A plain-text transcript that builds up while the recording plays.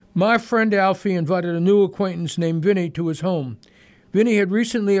My friend Alfie invited a new acquaintance named Vinny to his home. Vinny had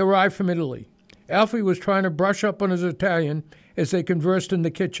recently arrived from Italy. Alfie was trying to brush up on his Italian as they conversed in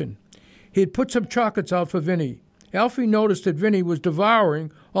the kitchen. He had put some chocolates out for Vinny. Alfie noticed that Vinny was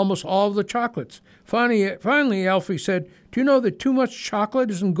devouring almost all of the chocolates. Finally, Alfie said, "Do you know that too much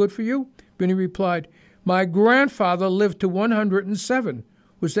chocolate isn't good for you?" Vinny replied, "My grandfather lived to 107.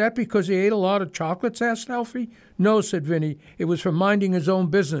 Was that because he ate a lot of chocolates?" asked Alfie. "No," said Vinny. "It was from minding his own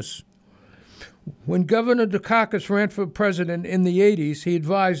business." When Governor Dukakis ran for president in the 80s, he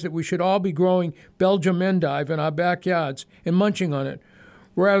advised that we should all be growing Belgium endive in our backyards and munching on it,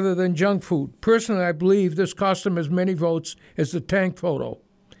 rather than junk food. Personally, I believe this cost him as many votes as the tank photo.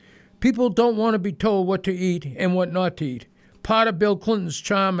 People don't want to be told what to eat and what not to eat. Part of Bill Clinton's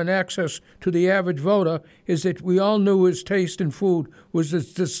charm and access to the average voter is that we all knew his taste in food was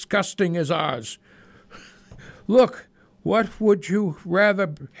as disgusting as ours. Look, what would you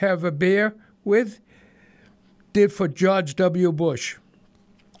rather have a beer with? Did for George W. Bush.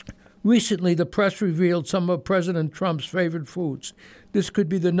 Recently, the press revealed some of President Trump's favorite foods. This could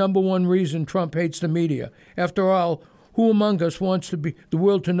be the number one reason Trump hates the media. After all, who among us wants the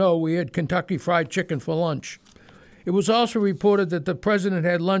world to know we had Kentucky Fried Chicken for lunch? It was also reported that the president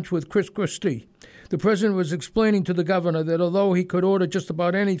had lunch with Chris Christie. The president was explaining to the governor that although he could order just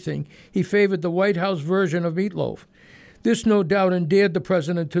about anything, he favored the White House version of meatloaf. This no doubt endeared the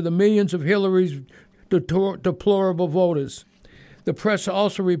president to the millions of Hillary's deplorable voters. The press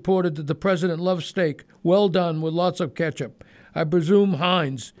also reported that the president loved steak, well done with lots of ketchup. I presume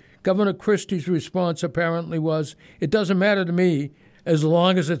Heinz. Governor Christie's response apparently was, "It doesn't matter to me as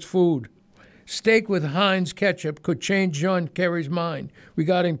long as it's food." Steak with Heinz ketchup could change John Kerry's mind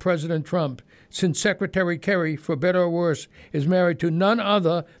regarding President Trump, since Secretary Kerry, for better or worse, is married to none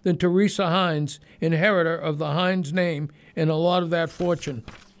other than Teresa Heinz, inheritor of the Heinz name and a lot of that fortune.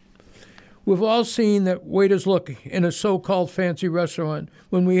 We've all seen that waiters look in a so-called fancy restaurant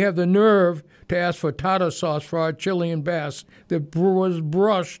when we have the nerve to ask for tartar sauce for our Chilean bass that was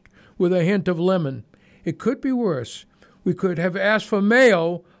brushed with a hint of lemon. It could be worse. We could have asked for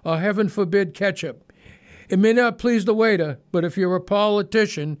mayo or, heaven forbid, ketchup. It may not please the waiter, but if you're a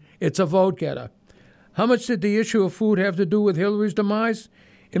politician, it's a vote getter. How much did the issue of food have to do with Hillary's demise?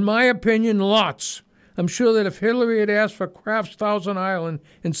 In my opinion, lots. I'm sure that if Hillary had asked for Kraft's Thousand Island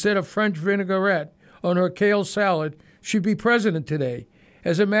instead of French vinaigrette on her kale salad, she'd be president today.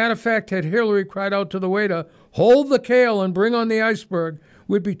 As a matter of fact, had Hillary cried out to the waiter, "Hold the kale and bring on the iceberg,"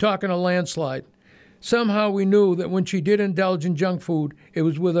 we'd be talking a landslide. Somehow we knew that when she did indulge in junk food, it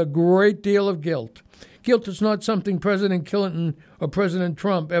was with a great deal of guilt. Guilt is not something President Clinton or President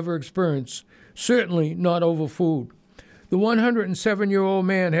Trump ever experienced, certainly not over food. The 107-year-old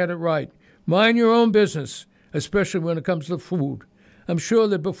man had it right. Mind your own business, especially when it comes to food. I'm sure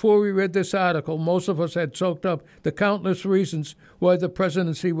that before we read this article, most of us had soaked up the countless reasons why the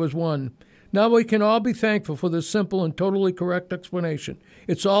presidency was won. Now we can all be thankful for this simple and totally correct explanation.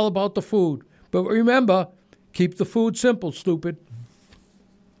 It's all about the food. But remember, keep the food simple, stupid.